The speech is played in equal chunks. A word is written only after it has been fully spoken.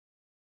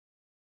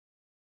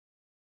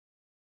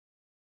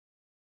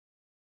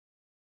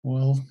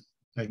Well,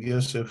 I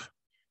guess if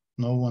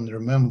no one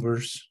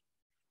remembers,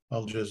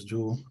 I'll just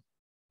do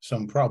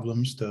some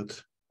problems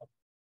that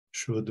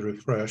should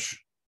refresh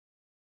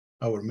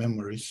our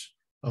memories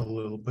a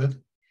little bit.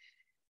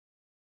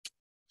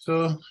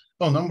 So,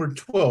 oh, number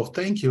 12,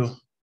 thank you.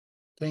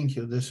 Thank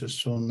you. This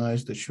is so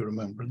nice that you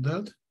remembered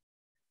that.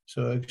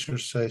 So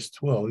exercise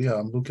 12, yeah,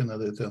 I'm looking at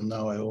it, and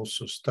now I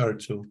also start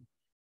to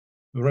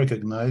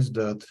recognize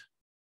that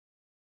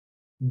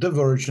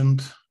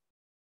divergent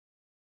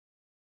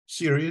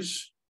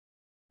series,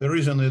 the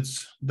reason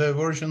it's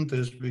divergent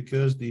is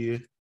because the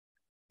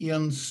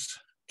nth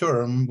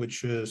term,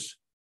 which is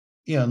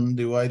n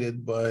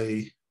divided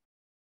by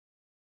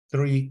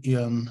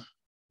 3n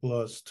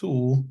plus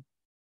 2,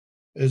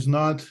 is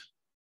not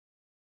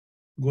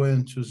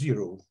going to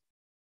 0,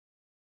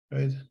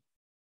 right?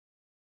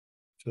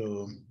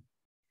 So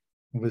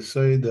we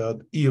say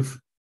that if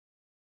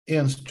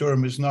nth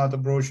term is not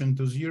approaching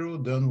to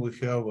 0, then we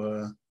have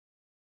a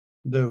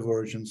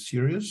divergent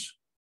series.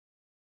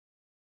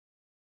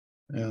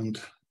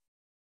 And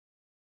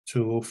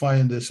to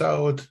find this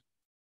out,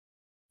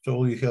 so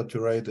all you have to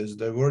write is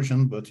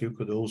divergent, but you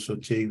could also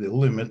take the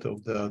limit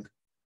of that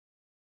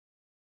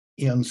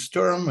nth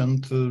term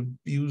and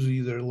use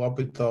either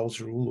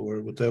L'Hopital's rule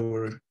or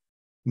whatever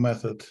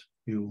method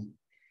you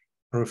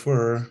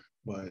prefer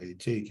by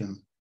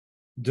taking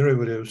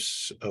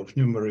derivatives of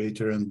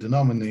numerator and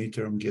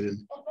denominator. I'm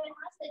getting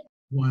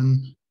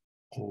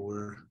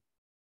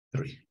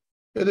 1/3.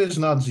 It is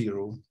not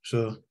 0,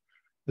 so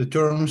the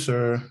terms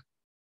are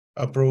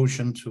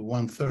approaching to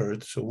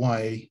 1/3. So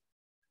why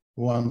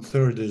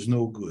 1/3 is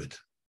no good?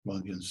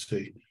 One can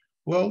say,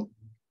 well,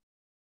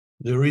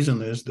 the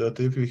reason is that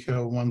if you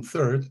have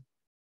 1/3,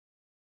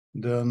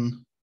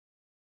 then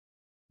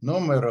no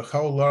matter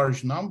how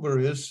large number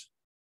is,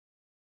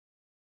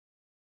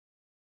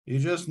 you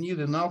just need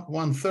enough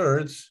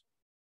 1/3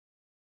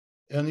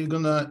 and you're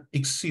gonna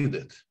exceed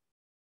it.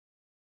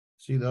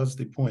 See, that's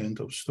the point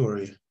of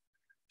story.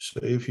 So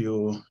if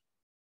you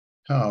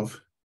have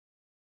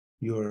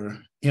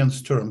your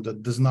nth term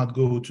that does not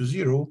go to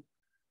 0,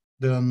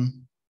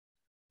 then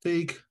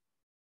take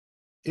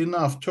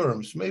enough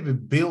terms, maybe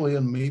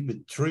billion,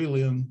 maybe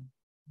trillion.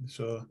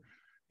 So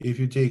if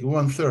you take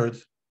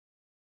 1/3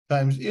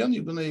 times n,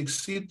 you're gonna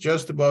exceed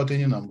just about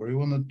any number. You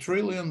want a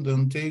trillion,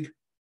 then take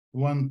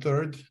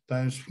 1/3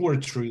 times 4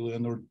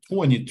 trillion or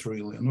 20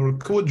 trillion or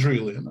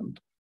quadrillion, and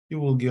you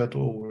will get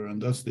over,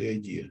 and that's the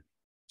idea.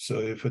 So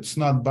if it's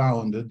not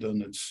bounded,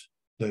 then it's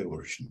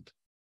divergent.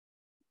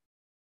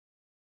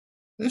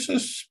 This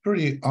is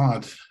pretty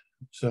odd,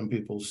 some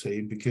people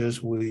say,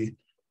 because we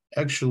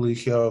actually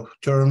have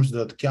terms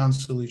that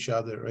cancel each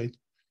other, right?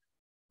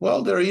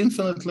 Well, there are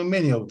infinitely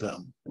many of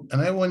them.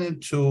 And I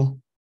wanted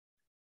to,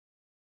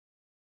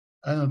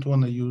 I don't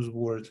want to use the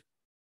word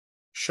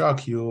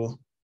shock you,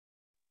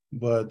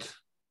 but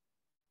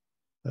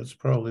that's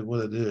probably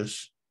what it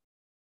is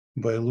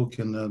by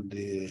looking at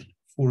the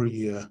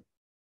Fourier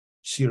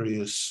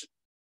series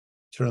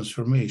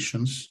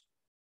transformations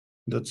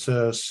that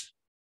says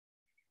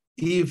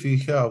if you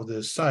have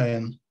the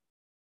sign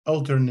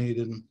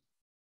alternating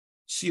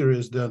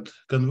series that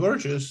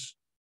converges,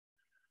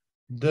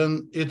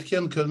 then it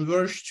can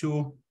converge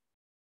to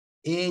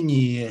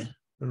any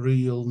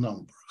real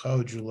number. How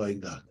would you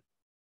like that?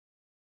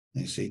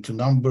 I say to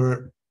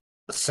number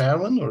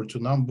 7 or to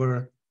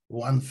number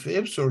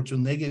 1/5 or to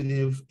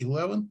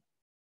 -11.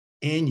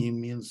 Any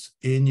means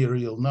any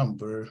real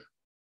number.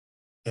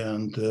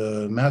 And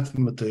a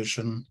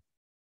mathematician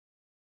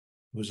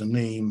with a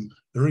name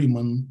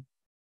Riemann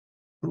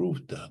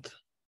proved that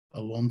a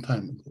long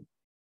time ago.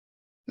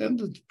 And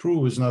the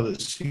proof is not a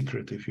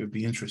secret if you'd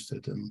be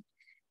interested in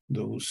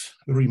those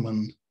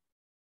Riemann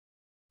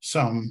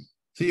sum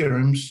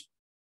theorems,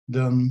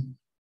 then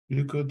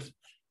you could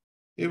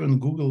even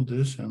Google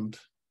this and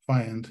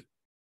find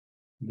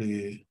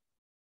the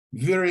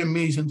very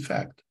amazing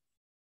fact.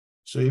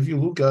 So if you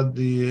look at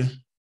the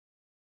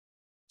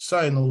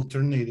sign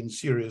alternating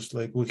series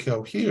like we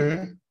have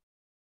here,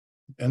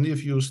 and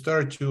if you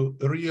start to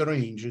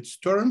rearrange its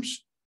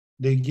terms,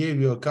 they gave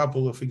you a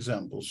couple of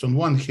examples. On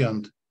one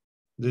hand,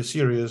 the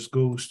series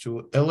goes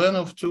to ln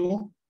of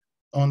 2.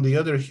 On the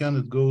other hand,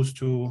 it goes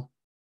to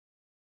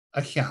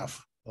a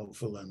half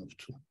of ln of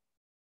 2.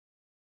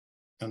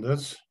 And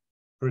that's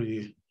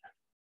pretty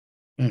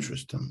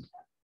interesting.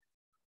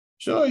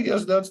 So I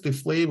guess that's the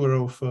flavor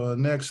of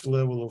next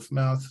level of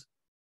math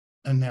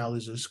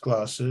analysis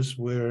classes,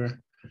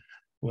 where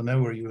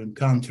whenever you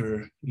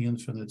encounter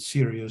infinite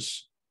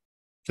series,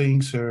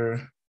 things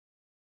are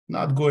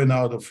not going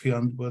out of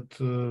hand, but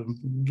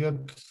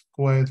get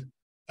quite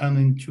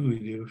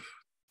unintuitive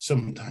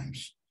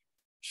sometimes.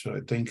 So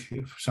I think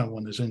if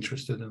someone is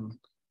interested in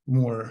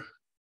more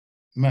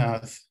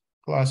math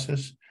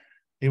classes,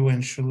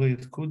 eventually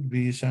it could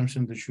be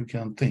something that you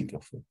can think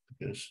of it,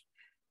 because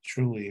it's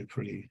really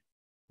pretty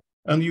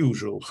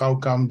unusual. How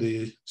come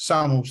the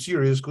sum of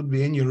series could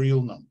be any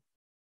real number,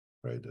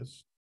 right?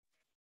 That's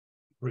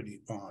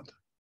pretty odd.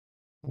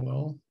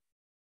 Well,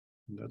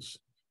 that's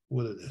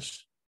what it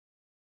is.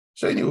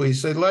 So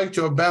anyways, I'd like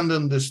to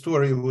abandon the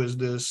story with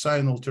the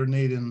sign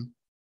alternating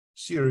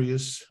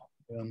series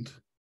and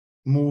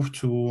move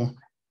to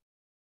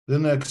the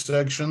next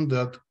section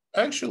that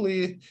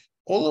actually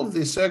all of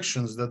the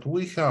sections that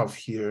we have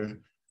here,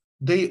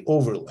 they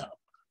overlap.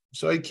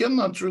 So I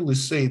cannot really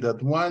say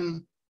that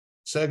one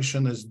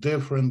section is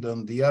different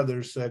than the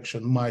other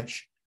section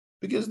much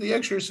because the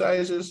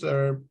exercises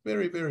are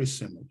very, very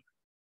similar.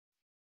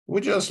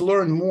 We just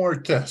learn more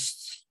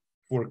tests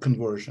for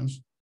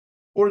conversions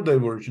or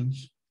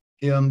divergence.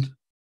 And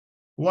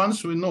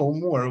once we know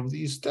more of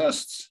these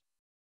tests,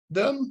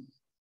 then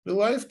the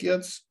life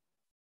gets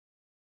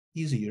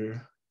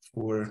easier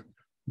for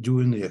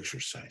doing the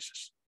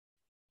exercises.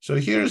 So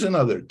here's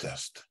another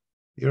test.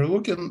 You're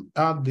looking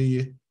at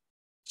the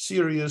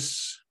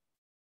series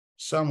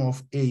sum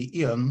of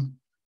AN,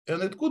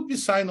 and it could be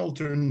sign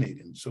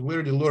alternating. So we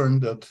already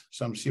learned that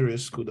some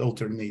series could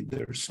alternate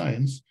their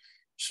signs.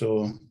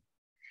 So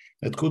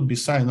it could be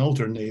sign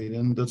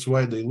alternating. That's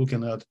why they're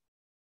looking at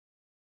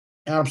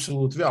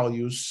absolute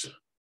values.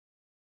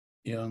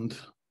 And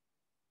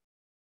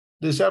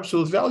these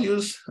absolute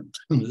values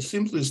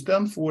simply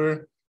stand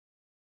for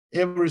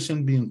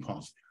everything being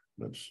positive.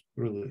 That's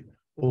really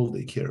all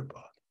they care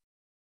about.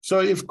 So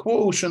if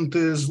quotient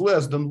is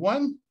less than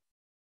 1,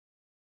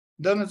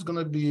 then it's going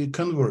to be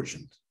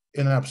convergent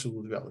in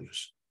absolute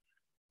values.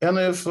 And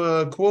if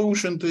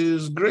quotient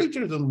is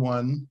greater than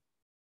 1,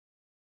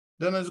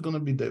 then it's going to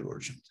be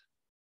divergent.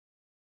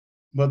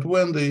 But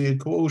when the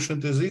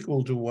quotient is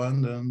equal to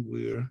 1, then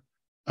we're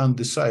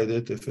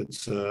undecided if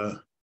it's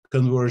a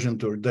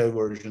convergent or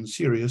divergent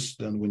series,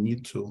 then we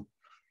need to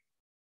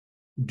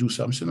do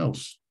something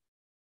else.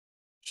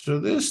 So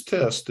this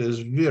test is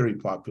very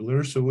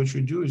popular. So what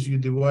you do is you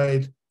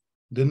divide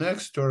the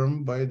next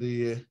term by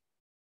the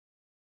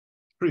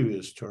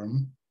previous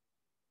term.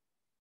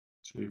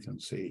 So you can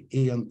say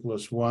an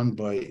plus 1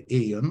 by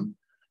an.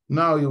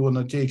 Now you want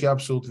to take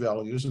absolute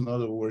values. In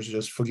other words,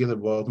 just forget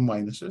about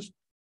minuses.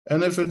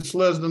 And if it's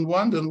less than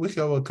 1, then we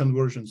have a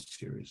convergence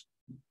series.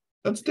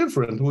 That's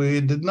different.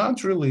 We did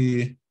not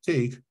really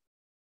take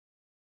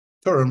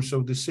terms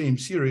of the same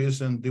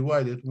series and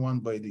divide it one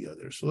by the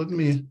other. So let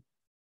me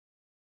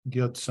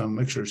get some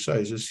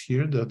exercises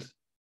here that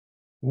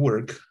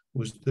work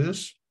with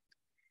this.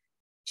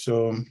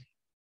 So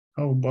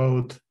how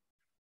about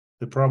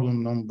the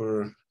problem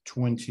number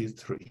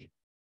 23?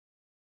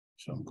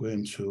 So I'm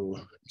going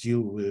to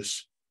deal with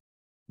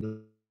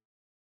the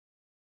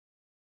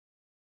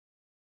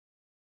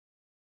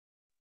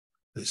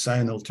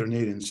sign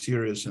alternating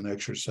series in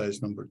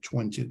exercise number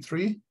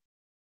 23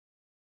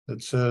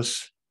 that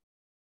says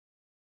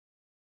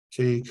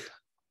take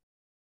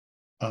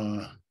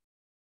a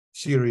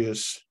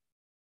series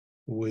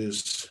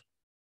with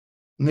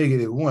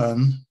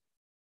 -1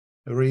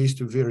 raised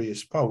to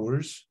various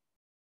powers.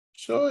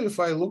 So if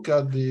I look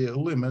at the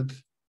limit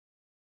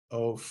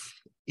of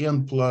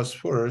n plus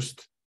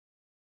first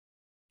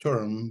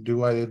term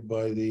divided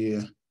by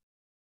the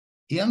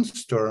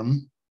nth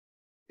term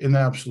in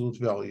absolute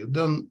value,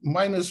 then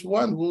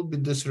 -1 will be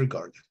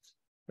disregarded,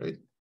 right?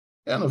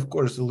 And of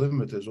course, the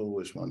limit is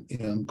always when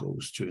n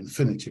goes to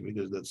infinity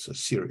because that's a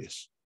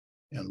series.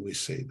 And we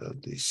say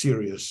that the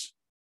series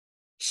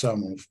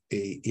sum of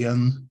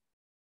an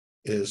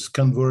is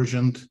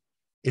convergent.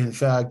 In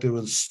fact,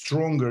 even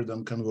stronger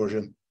than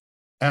convergent,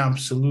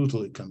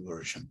 absolutely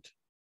convergent,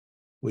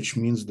 which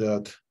means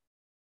that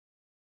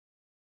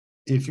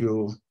if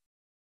you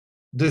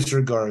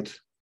disregard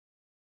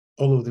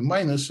all of the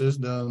minuses,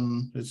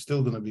 then it's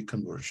still going to be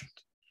convergent.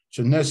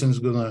 So in essence,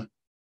 going to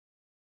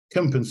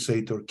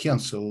compensate or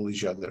cancel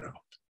each other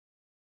out.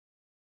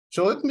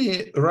 So let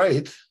me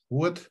write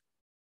what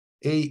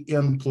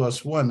an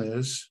plus 1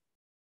 is.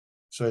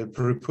 So I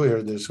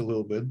prepare this a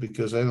little bit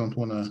because I don't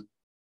want to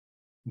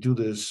do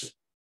this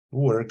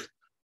work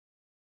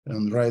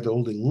and write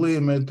all the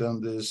limit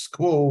and this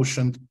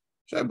quotient.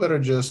 So I better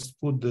just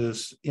put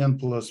this n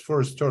plus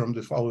first term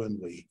the following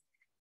way.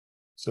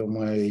 So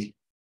my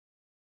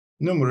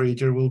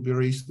numerator will be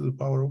raised to the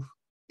power of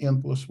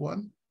n plus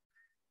 1,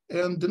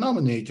 and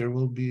denominator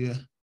will be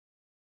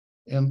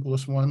n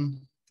plus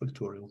 1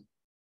 factorial.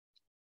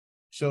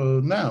 So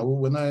now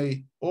when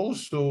I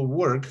also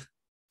work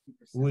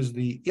with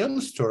the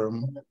nth term,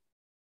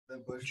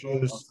 which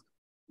is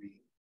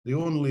the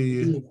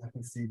only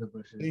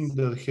thing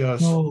that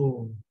has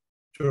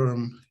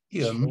term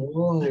n,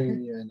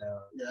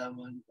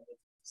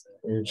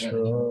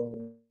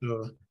 so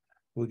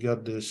we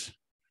got this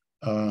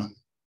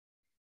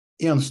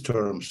nth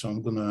term, so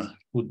I'm gonna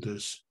put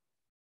this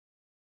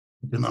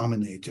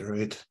denominator,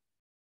 right,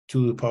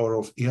 to the power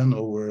of n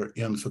over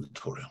n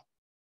factorial.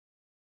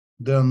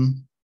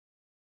 Then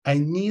I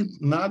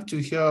need not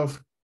to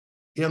have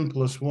n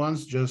plus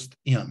 1s, just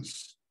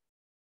n's.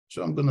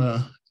 So I'm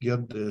gonna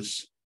get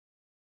this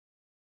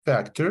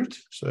factored,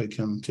 so I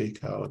can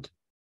take out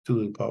to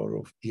the power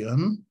of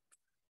n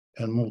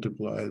and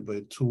multiply it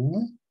by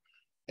 2.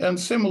 And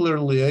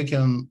similarly, I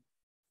can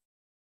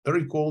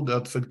recall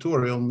that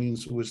factorial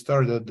means we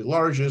start at the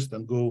largest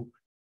and go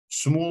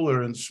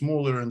smaller and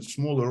smaller and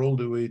smaller all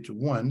the way to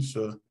 1.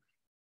 So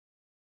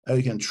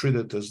I can treat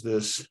it as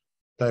this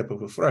type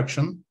of a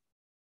fraction.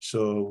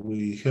 So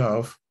we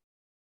have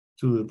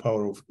 2 to the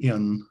power of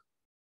n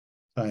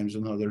times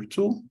another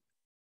 2.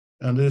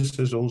 And this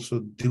is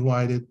also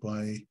divided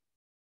by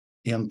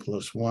n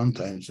plus 1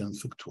 times n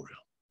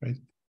factorial, right?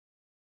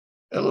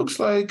 It looks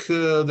like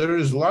there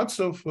is lots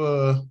of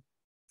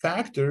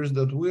factors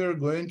that we're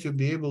going to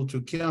be able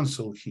to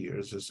cancel here.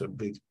 This is a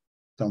big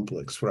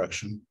complex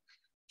fraction.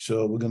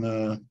 So we're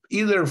gonna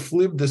either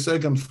flip the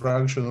second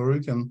fraction, or we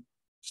can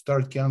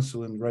start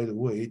canceling right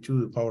away, 2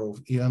 to the power of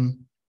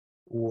n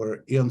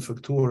or n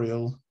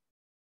factorial.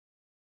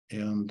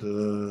 And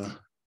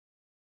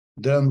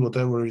then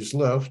whatever is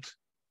left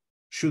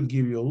should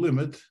give you a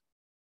limit.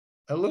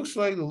 It looks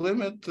like the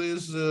limit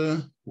is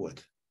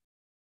what?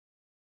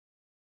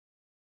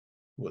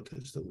 What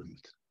is the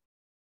limit?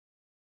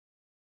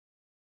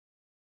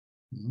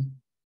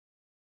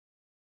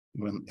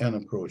 When n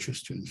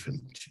approaches to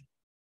infinity.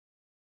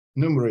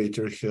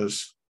 Numerator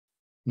has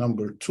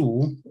number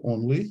 2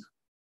 only,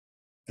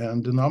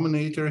 and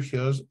denominator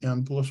has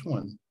n plus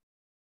 1.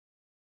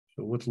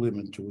 So what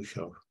limit do we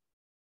have?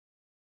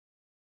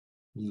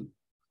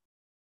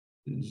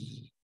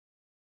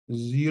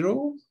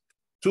 0,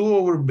 2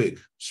 over big,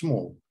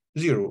 small,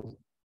 0.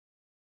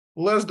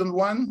 Less than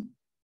 1,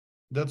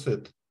 that's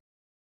it.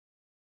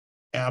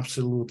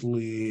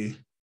 Absolutely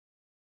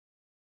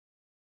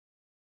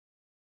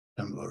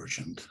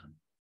convergent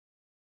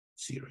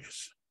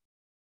series,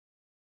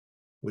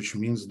 which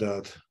means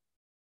that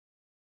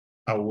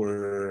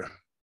our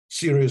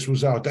series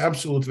without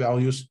absolute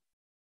values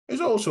is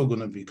also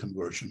going to be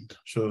convergent.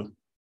 So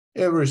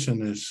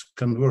everything is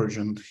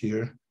convergent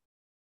here,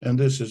 and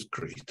this is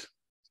great.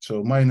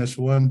 So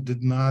 -1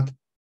 did not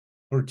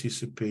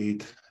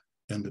participate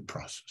in the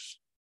process.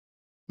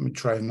 Let me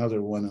try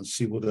another one and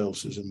see what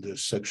else is in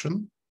this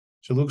section.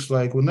 So it looks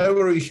like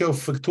whenever we have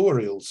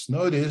factorials,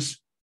 notice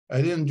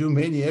I didn't do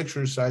many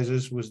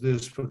exercises with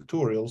these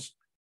factorials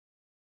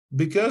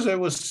because I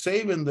was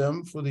saving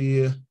them for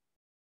the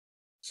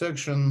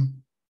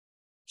section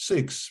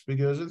 6,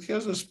 because it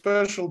has a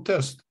special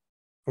test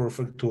for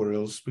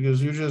factorials,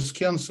 because you just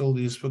cancel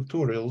these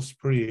factorials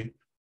pretty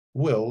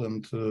well.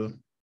 And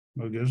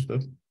I guess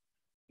that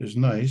is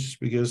nice,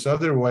 because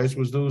otherwise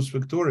with those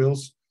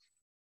factorials,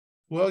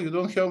 well, you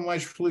don't have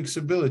much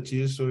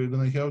flexibility, so you're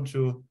going to have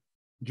to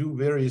do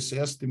various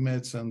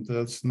estimates, and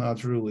that's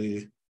not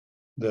really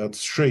that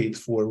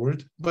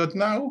straightforward. But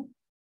now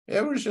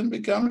everything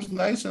becomes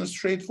nice and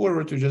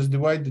straightforward. To just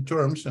divide the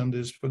terms, and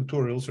these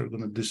factorials are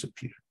going to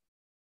disappear.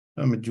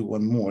 Let me do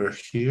one more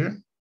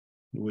here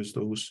with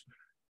those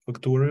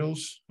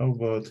factorials. How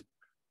about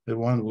the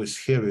one with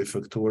heavy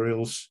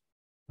factorials,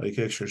 like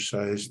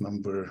exercise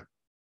number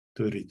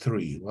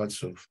 33?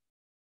 Lots of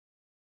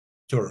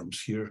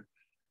terms here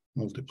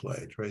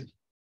multiplied, right?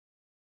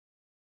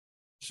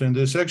 So in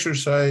this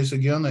exercise,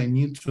 again, I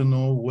need to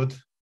know what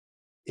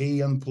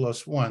an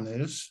plus 1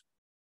 is.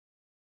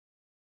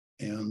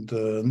 And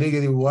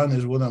 -1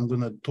 is what I'm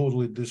going to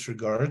totally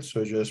disregard.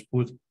 So I just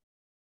put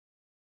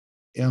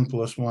n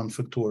plus 1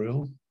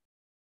 factorial.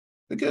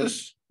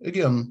 Because,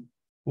 again,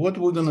 what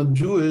we're going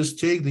to do is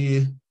take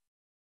the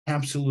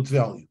absolute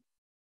value.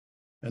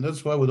 And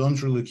that's why we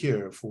don't really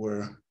care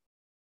for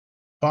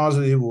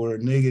positive or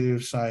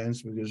negative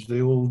signs, because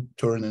they will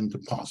turn into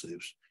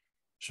positives.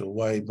 So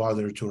why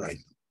bother to write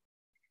them?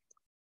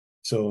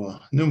 So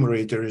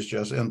numerator is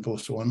just n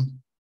plus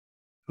 1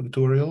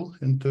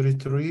 factorial in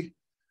 33.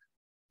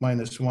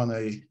 -1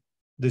 I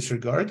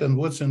disregard. And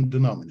what's in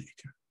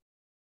denominator?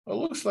 It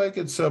looks like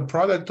it's a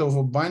product of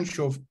a bunch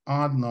of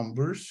odd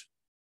numbers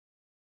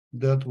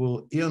that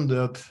will end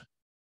at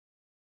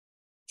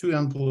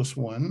 2n plus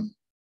 1.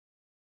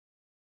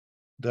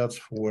 That's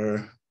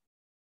for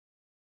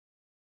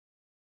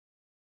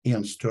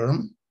nth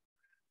term.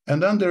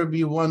 And then there'll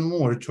be one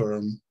more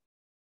term,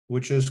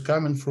 which is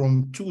coming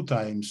from 2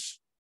 times.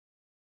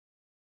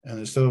 And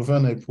instead of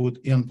n, I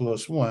put n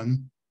plus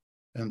 1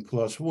 and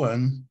plus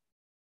 1.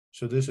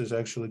 So this is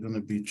actually going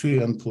to be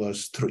 2n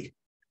plus 3.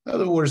 In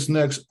other words,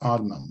 next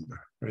odd number,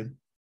 right?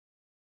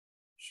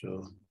 So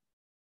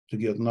to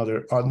get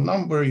another odd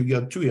number, you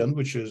get 2n,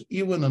 which is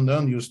even, and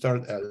then you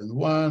start adding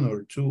 1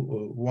 or 2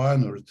 or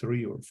 1 or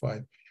 3 or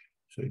 5.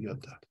 So you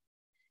get that.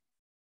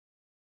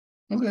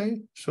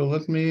 Okay, so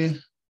let me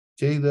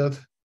take that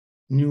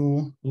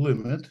new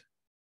limit,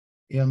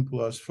 n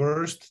plus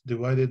first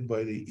divided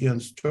by the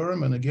nth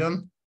term. And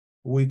again,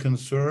 we're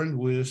concerned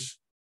with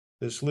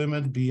this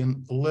limit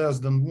being less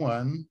than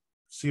 1,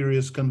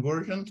 series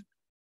convergent.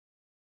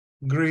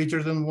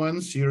 Greater than 1,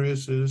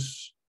 series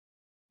is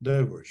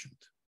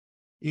divergent.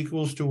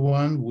 Equals to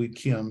 1, we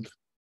can't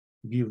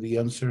give the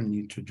answer,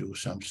 need to do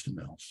something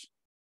else.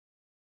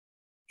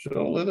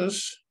 So let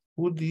us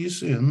put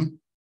these in,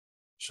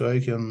 so I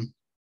can,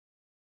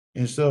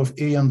 instead of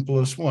an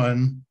plus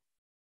 1,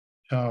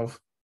 have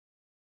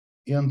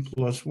n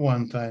plus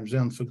 1 times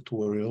n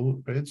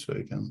factorial, right? So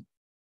I can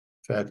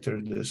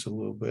factor this a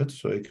little bit,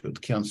 so I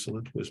could cancel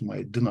it with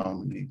my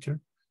denominator.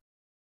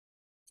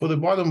 For the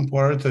bottom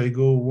part, I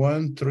go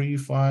 1, 3,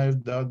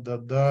 5, dot,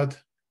 dot,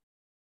 dot.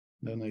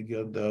 Then I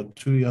get that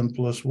 2n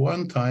plus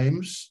 1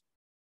 times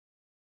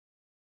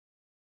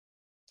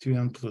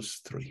 2n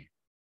plus 3.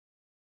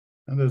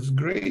 And that's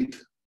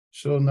great.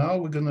 So now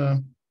we're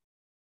gonna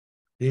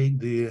take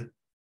the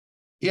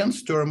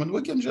nth term and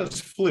we can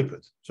just flip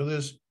it. So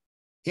this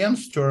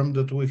nth term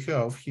that we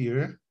have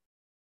here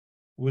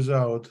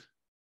without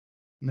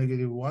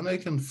 -1, I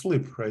can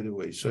flip right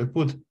away. So I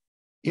put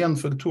n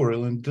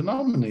factorial in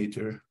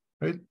denominator,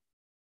 right?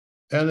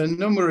 And in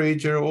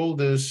numerator, all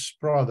this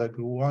product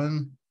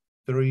 1,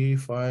 3,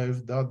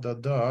 5, dot,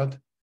 dot, dot,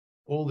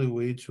 all the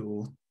way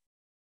to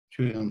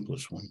 2n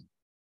plus 1.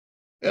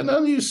 And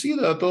then you see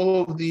that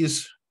all of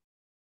these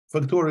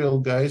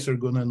factorial guys are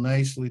going to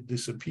nicely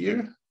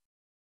disappear.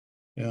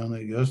 And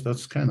I guess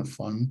that's kind of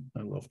fun.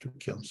 I love to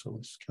cancel.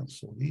 Let's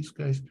cancel these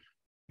guys.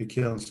 You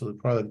cancel the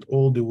product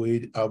all the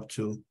way up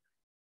to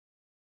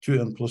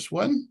 2n plus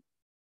 1.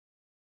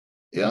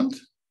 And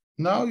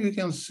now you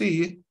can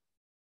see,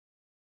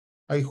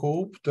 I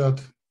hope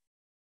that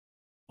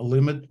a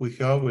limit we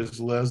have is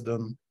less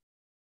than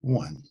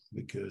 1,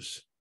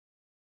 because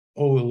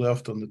all we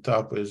left on the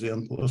top is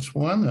n plus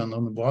 1, and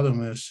on the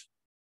bottom is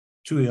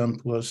 2n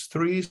plus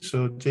 3.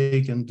 So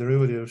taking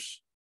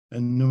derivatives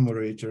in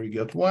numerator, you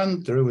get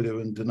 1,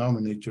 derivative in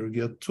denominator, you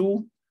get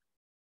 2.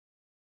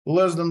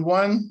 Less than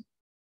 1,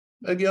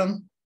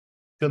 again,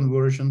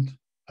 conversion,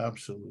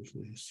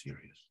 absolutely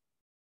serious.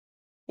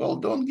 Well,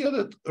 don't get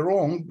it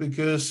wrong,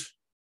 because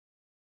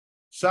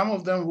some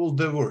of them will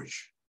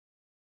diverge.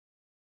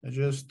 I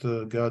just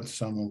got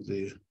some of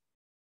the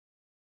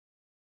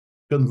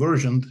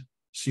convergent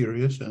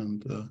series,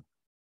 and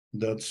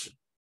that's,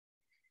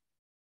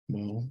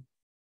 well,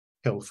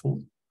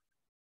 helpful.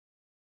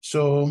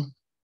 So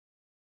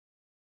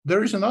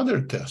there is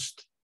another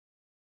test.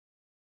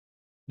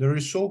 There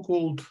is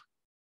so-called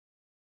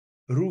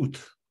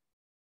root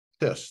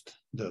test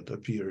that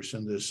appears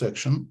in this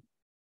section.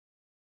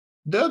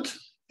 That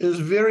is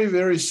very,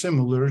 very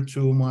similar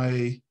to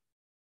my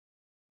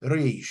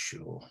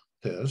ratio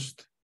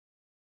test.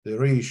 The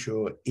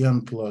ratio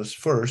n plus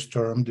first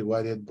term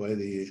divided by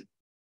the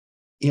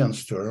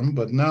nth term,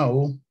 but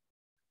now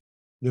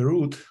the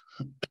root,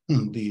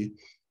 the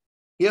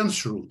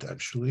nth root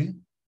actually,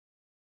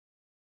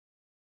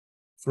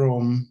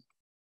 from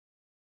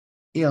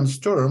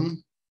nth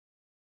term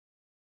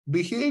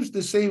behaves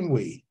the same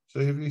way. So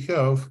if you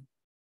have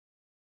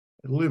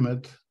a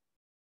limit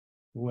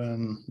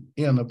when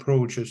n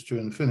approaches to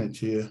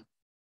infinity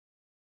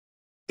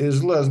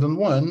is less than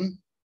 1,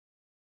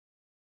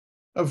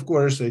 of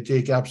course, I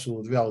take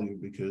absolute value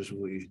because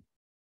we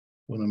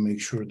want to make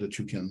sure that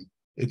you can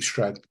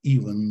extract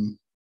even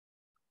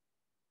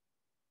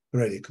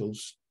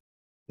radicals,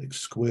 like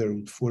square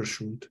root,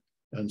 fourth root,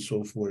 and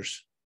so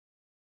forth.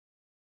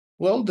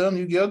 Well, then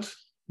you get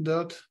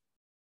that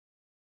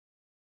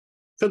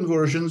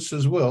convergence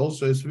as well.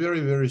 So it's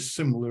very, very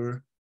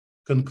similar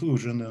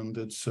conclusion. And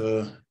it's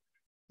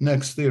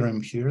next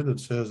theorem here that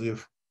says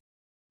if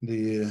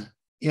the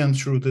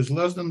nth root is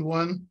less than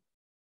 1,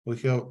 we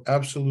have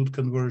absolute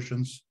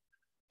convergence,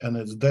 and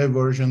it's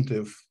divergent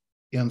if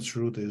nth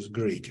root is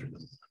greater than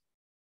 1.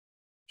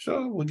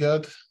 So we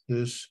got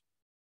this.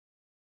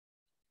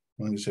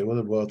 When you say, what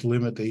about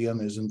limit n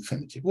is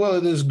infinity? Well,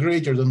 it is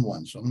greater than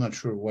 1, so I'm not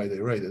sure why they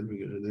write it,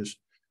 because it is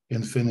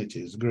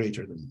infinity is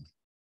greater than 1.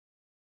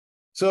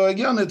 So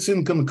again, it's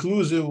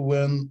inconclusive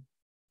when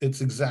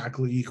it's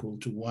exactly equal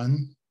to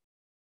 1.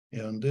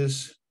 And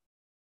this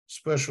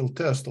special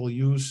test I'll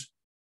use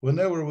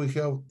whenever we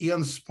have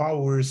nth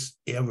powers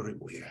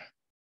everywhere.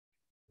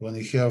 When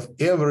you have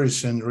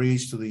everything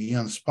raised to the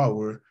nth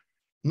power,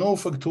 no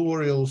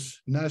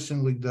factorials,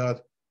 nothing like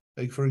that.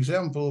 Like, for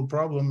example,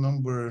 problem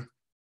number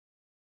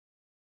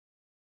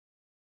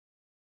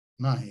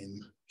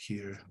 9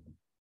 here.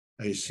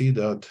 I see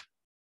that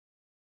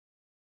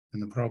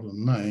in the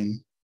problem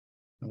 9,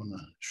 I want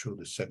to show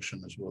the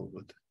section as well,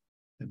 but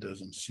it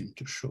doesn't seem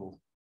to show.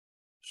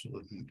 So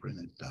let me bring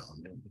it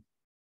down.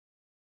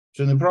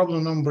 So in the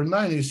problem number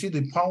 9, you see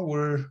the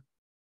power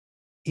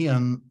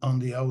n on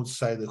the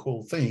outside, the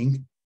whole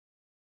thing,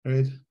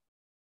 right?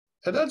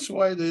 And that's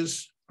why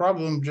this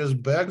problem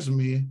just begs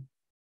me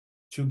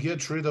to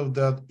get rid of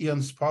that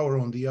nth power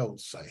on the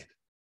outside.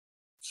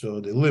 So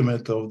the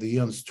limit of the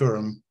nth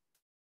term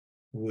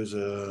with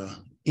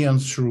a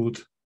nth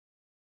root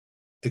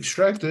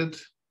extracted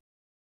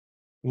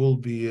will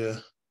be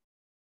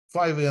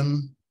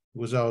 5n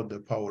without the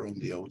power on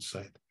the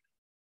outside,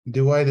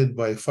 divided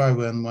by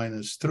 5n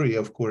minus 3,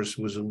 of course,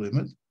 with a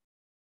limit.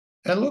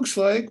 And looks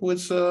like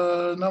it's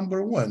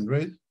number 1,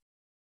 right?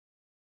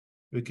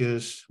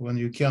 Because when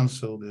you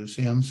cancel this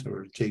n's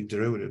or take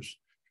derivatives,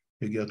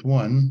 you get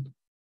 1.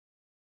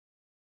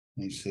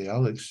 And you say,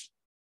 Alex,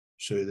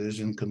 so it is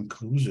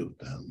inconclusive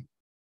then.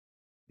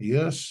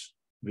 Yes,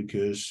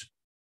 because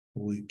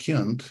we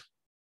can't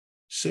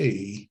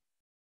say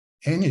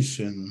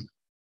anything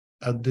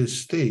at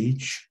this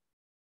stage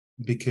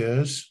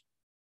because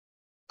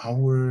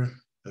our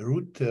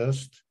root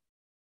test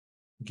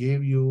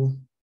gave you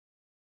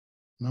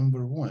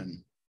number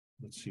 1.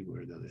 Let's see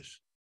where that is,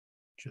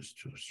 just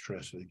to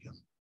stress it again.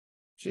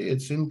 See,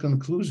 it's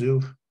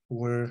inconclusive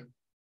where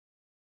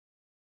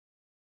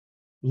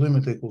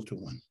limit equal to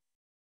 1.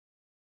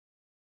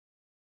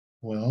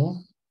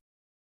 Well,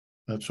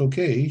 that's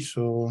okay.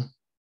 So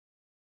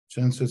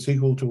since it's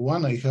equal to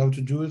 1, I have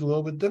to do it a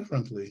little bit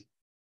differently.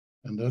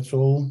 And that's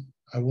all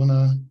I want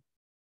to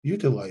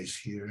utilize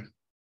here,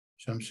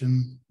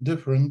 something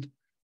different.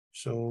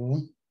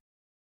 So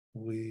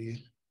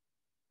we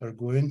are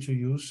going to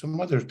use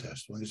some other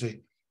test. When you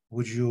say,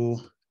 would you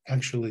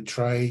actually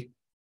try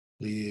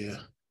the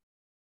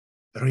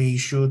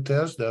ratio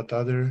test, that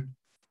other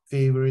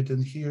favorite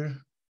in here?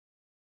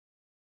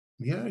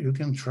 Yeah, you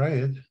can try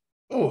it.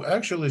 Oh,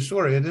 actually,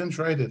 sorry, I didn't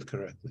write it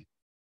correctly.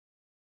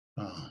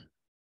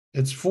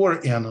 It's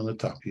 4n on the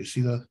top. You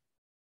see that?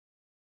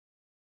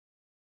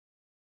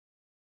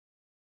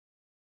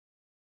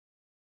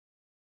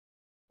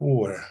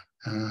 Four.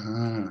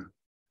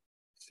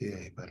 See,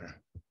 I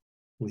better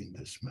clean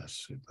this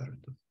mess. I better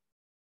don't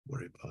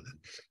worry about it.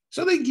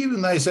 So they give you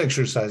nice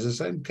exercises.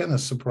 I'm kind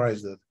of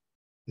surprised that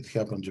it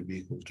happened to be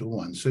equal to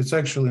 1. So it's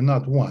actually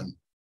not 1.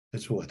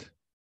 It's what?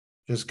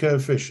 Just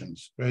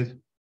coefficients, right?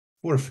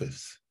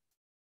 4/5.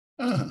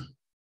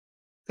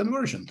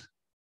 Conversion.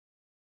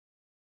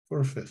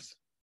 4/5.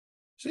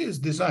 See, it's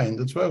designed.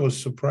 That's why I was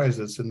surprised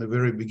that in the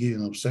very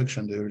beginning of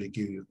section, they already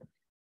give you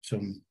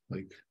some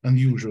like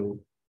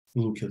unusual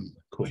looking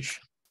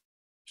question.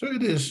 So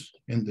it is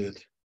indeed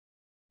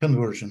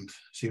convergent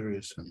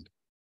series, and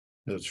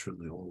that's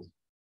really all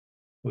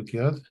look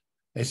at.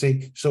 I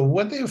say, so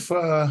what if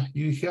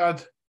you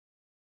had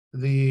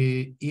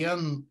the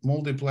n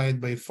multiplied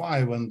by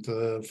 5 and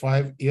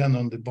 5n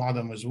on the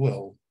bottom as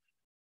well?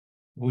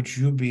 Would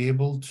you be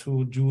able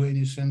to do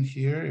anything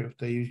here if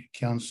they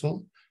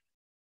cancel?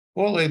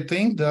 Well, I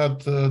think that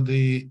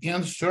the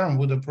nth term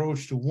would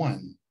approach to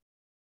 1.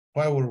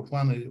 5 over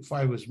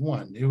 5 is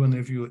 1. Even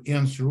if you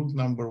nth root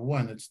number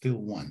 1, it's still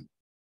 1.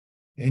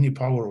 Any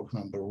power of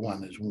number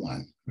 1 is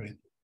 1, right?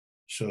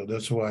 So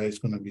that's why it's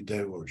going to be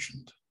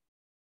divergent.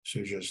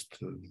 So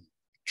just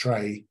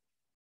try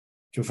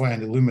to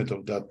find the limit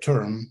of that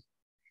term,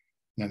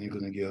 and you're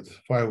going to get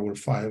 5 over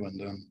 5 and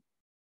then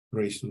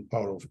raised to the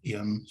power of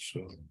n. So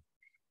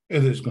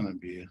it is going to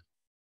be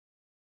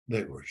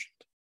divergent.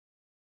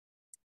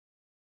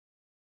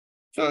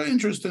 So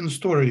interesting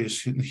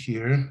stories in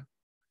here.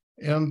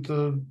 And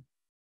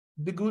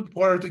the good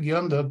part,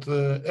 again, that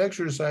the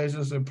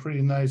exercises are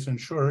pretty nice and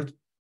short.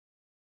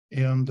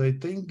 And I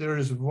think there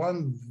is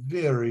one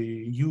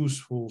very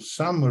useful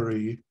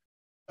summary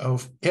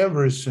of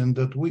everything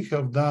that we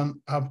have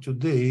done up to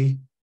date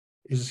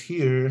is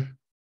here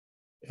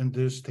in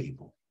this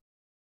table.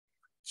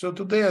 So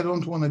today I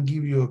don't want to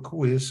give you a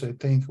quiz. I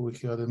think we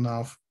had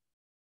enough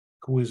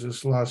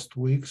quizzes last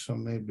week, so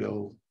maybe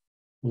I'll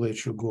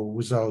let you go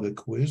without a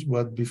quiz.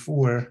 But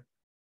before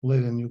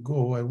letting you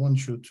go, I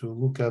want you to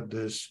look at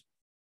this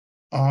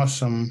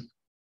awesome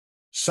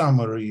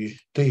summary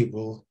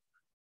table.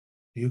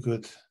 You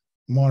could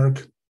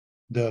mark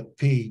that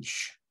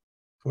page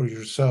for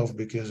yourself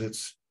because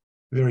it's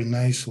very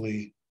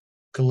nicely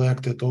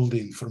collected, all the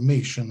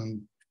information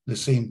in the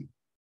same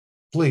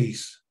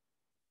place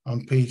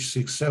on page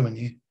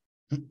 670.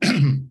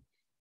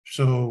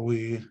 So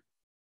we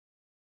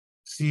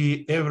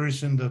see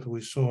everything that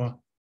we saw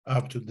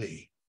up to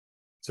date,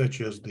 such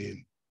as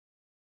the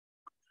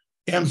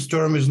nth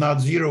term is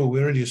not 0.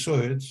 We already saw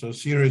it. So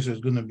series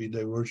is going to be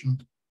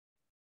divergent.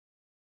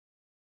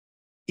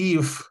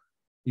 If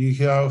you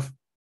have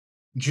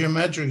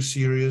geometric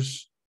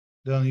series,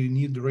 then you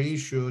need the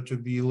ratio to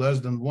be less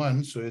than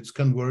 1. So it's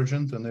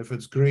convergent. And if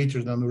it's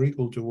greater than or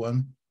equal to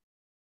 1,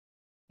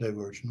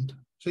 divergent.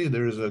 See,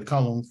 there is a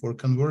column for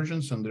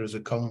convergence and there's a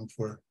column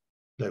for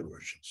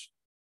divergence.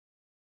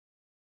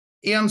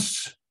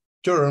 Nth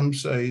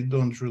terms, I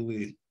don't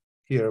really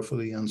care for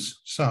the nth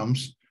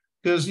sums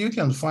because you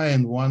can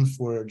find one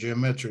for a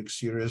geometric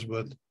series,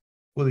 but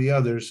for the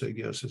others, I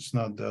guess it's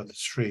not that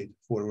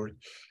straightforward.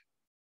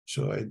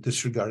 So I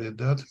disregarded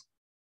that.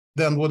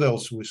 Then what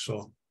else we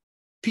saw?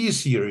 P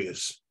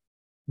series,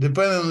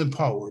 depending on the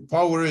power.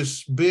 Power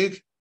is big,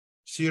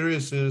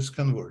 series is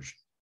convergent.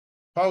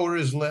 Power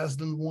is less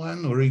than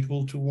 1 or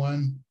equal to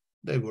 1,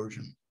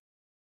 divergent.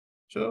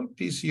 So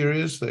P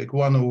series, like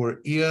 1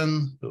 over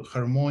n, the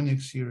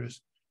harmonic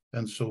series,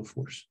 and so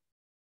forth.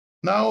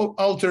 Now,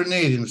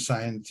 alternating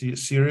sign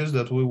series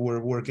that we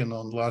were working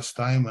on last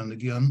time and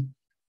again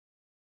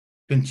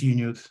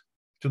continued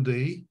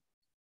today.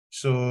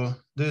 So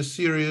this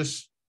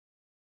series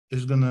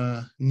is going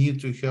to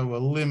need to have a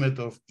limit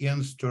of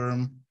nth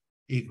term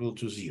equal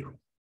to 0.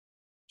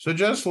 So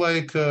just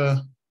like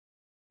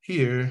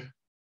here,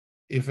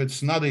 if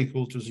it's not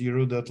equal to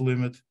 0, that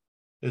limit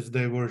is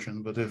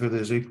divergent. But if it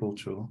is equal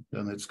to,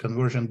 then it's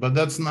convergent. But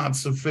that's not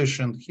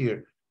sufficient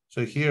here.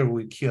 So here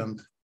we can't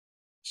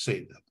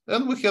say that.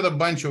 Then we had a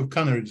bunch of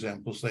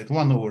counterexamples, like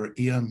 1 over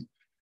n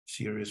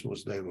series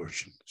was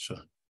divergent. So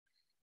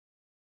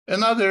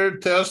another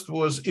test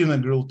was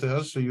integral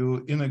test. So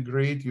you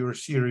integrate your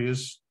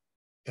series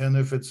And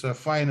if it's a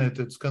finite,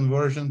 it's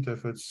convergent.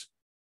 If it's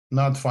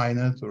not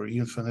finite or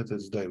infinite,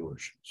 it's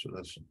divergent. So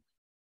that's a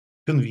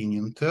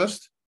convenient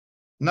test.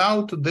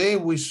 Now, today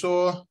we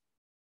saw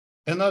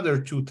another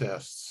two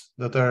tests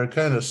that are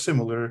kind of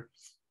similar.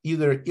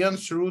 Either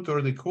nth root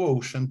or the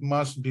quotient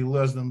must be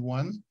less than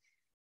 1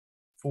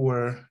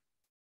 for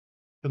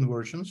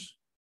convergence.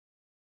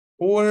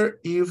 Or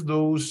if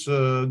those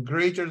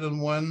greater than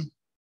 1,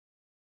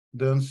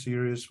 then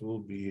series will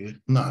be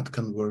not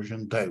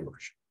convergent,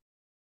 divergent.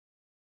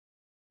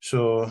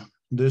 So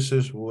this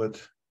is what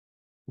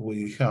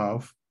we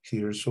have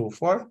here so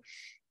far.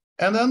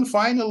 And then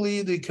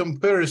finally, the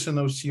comparison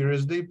of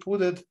series, they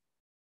put it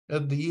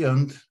at the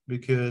end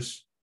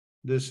because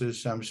this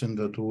is something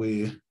that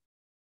we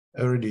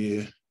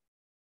already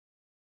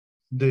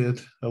did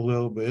a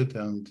little bit,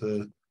 and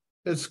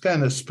it's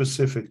kind of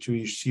specific to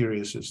each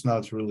series. It's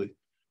not really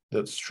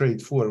that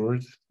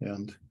straightforward.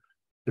 And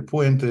the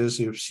point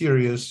is, if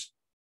series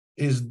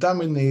is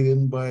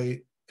dominated by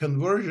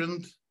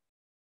convergent,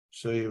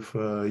 so if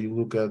you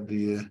look at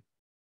the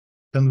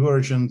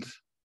convergent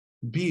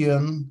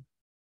Bn,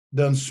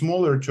 then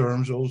smaller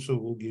terms also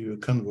will give you a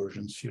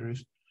convergent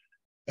series.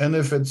 And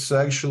if it's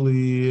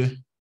actually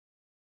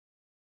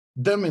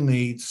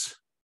dominates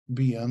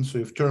Bn, so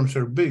if terms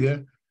are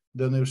bigger,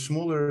 then if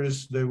smaller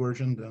is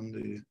divergent, then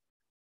the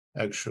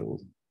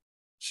actual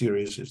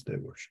series is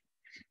divergent.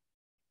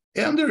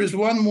 And there is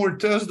one more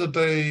test that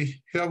I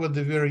have at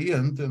the very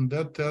end, and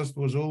that test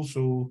was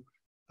also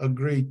a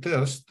great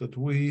test that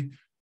we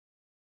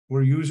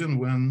were using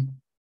when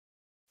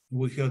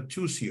we had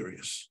two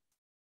series,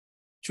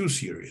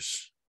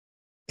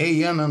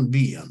 AN and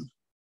BN.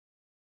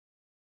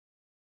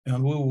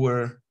 And we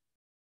were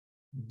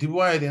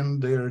dividing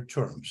their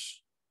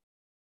terms.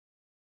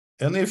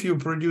 And if you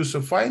produce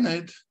a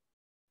finite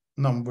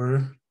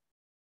number,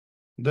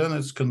 then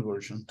it's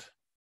convergent.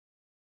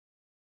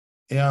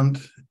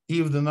 And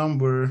if the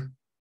number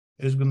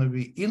is going to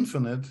be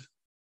infinite,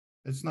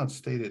 it's not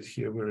stated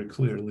here very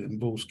clearly. In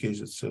both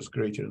cases, it says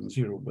greater than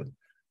 0, but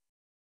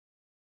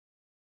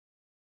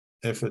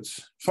if it's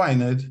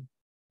finite,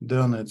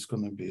 then it's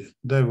going to be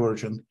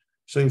divergent.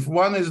 So if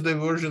one is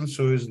divergent,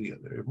 so is the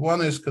other. If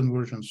one is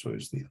convergent, so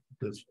is the other.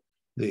 That's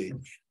the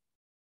age.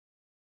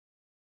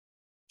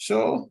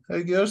 So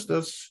I guess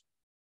that's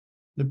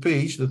the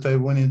page that I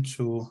wanted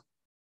to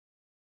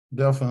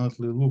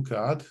definitely look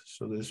at.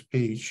 So this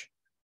page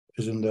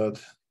is in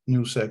that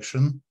new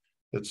section.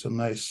 It's a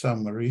nice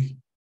summary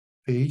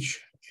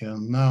page.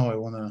 And now I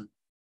want to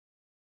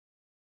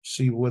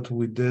see what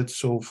we did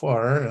so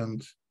far.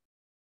 And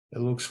it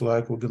looks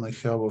like we're going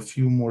to have a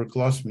few more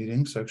class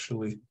meetings,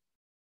 actually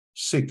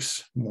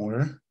 6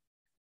 more,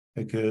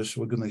 because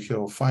we're going to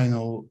have a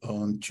final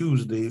on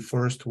Tuesday,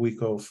 first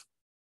week of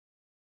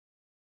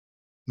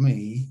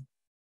May.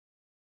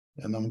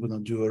 And I'm going to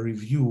do a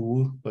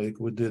review like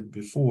we did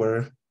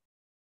before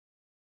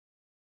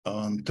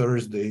on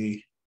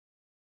Thursday.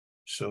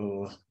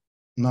 So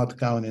not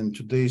counting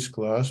today's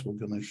class, we're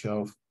going to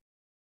have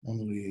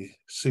only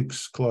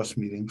 6 class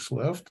meetings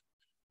left.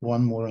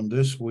 1 more on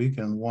this week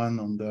and 1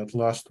 on that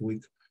last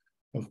week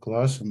of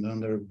class. And then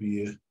there'll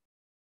be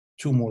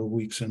 2 more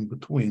weeks in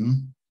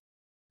between.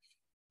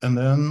 And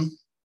then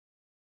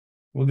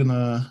we're going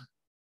to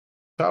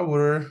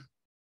cover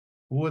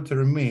what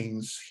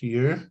remains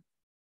here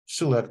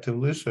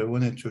selectively. So I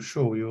wanted to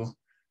show you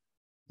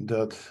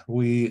that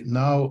we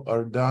now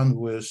are done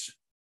with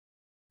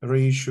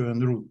ratio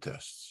and root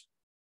tests.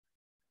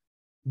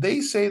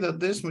 They say that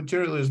this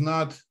material is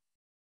not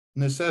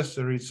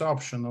necessary, it's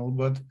optional,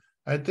 but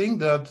I think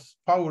that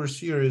power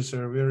series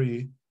are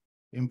very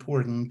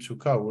important to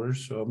cover.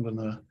 So I'm going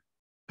to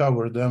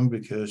cover them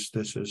because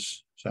this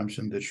is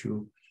something that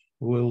you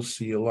will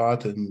see a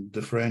lot in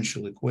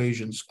differential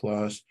equations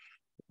class,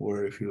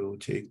 or if you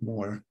take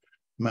more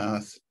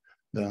math,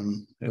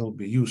 then it'll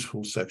be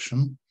useful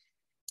section.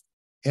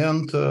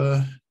 And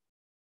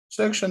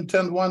section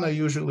 10.1 I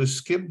usually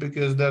skip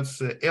because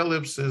that's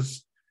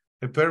ellipses,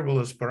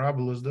 hyperbolas,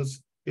 parabolas,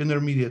 that's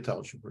intermediate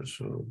algebra.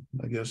 So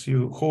I guess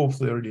you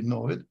hopefully already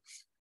know it.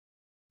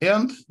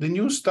 And the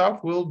new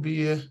stuff will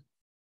be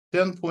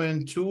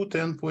 10.2,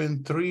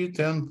 10.3,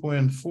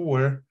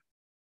 10.4.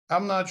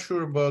 I'm not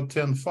sure about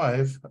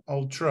 10.5.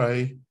 I'll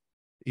try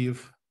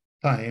if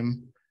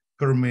time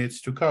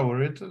permits to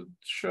cover it. It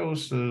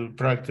shows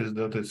practice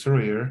that it's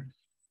rare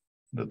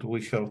that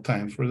we have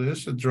time for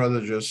this. I'd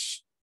rather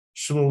just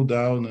slow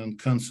down and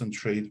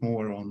concentrate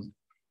more on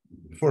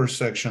 4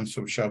 sections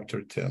of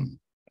chapter 10.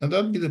 And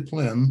that'd be the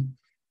plan.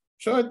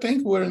 So I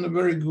think we're in a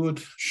very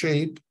good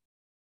shape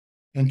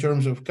in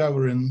terms of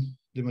covering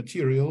the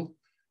material,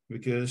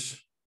 because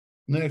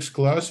next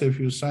class, if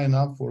you sign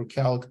up for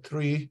Calc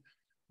 3,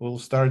 we'll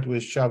start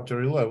with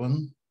chapter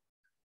 11,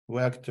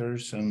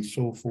 vectors and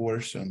so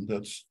forth. And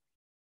that's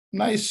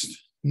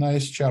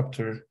nice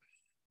chapter.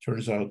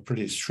 Turns out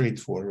pretty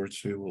straightforward,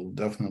 so you will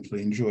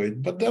definitely enjoy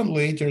it. But then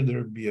later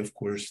there'll be, of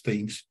course,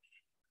 things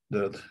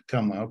that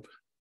come up.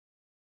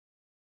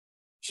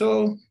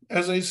 So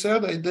as I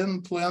said, I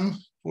didn't plan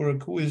for a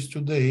quiz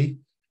today.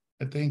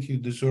 I think you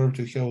deserve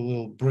to have a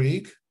little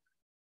break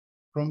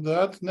from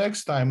that.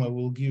 Next time I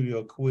will give you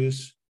a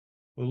quiz.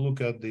 We'll look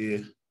at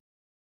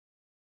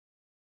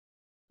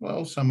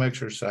some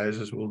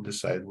exercises. We'll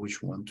decide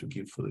which one to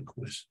give for the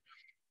quiz.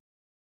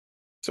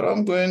 So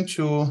I'm going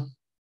to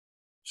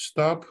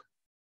stop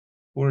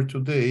for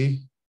today.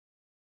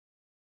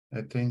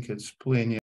 I think it's plenty.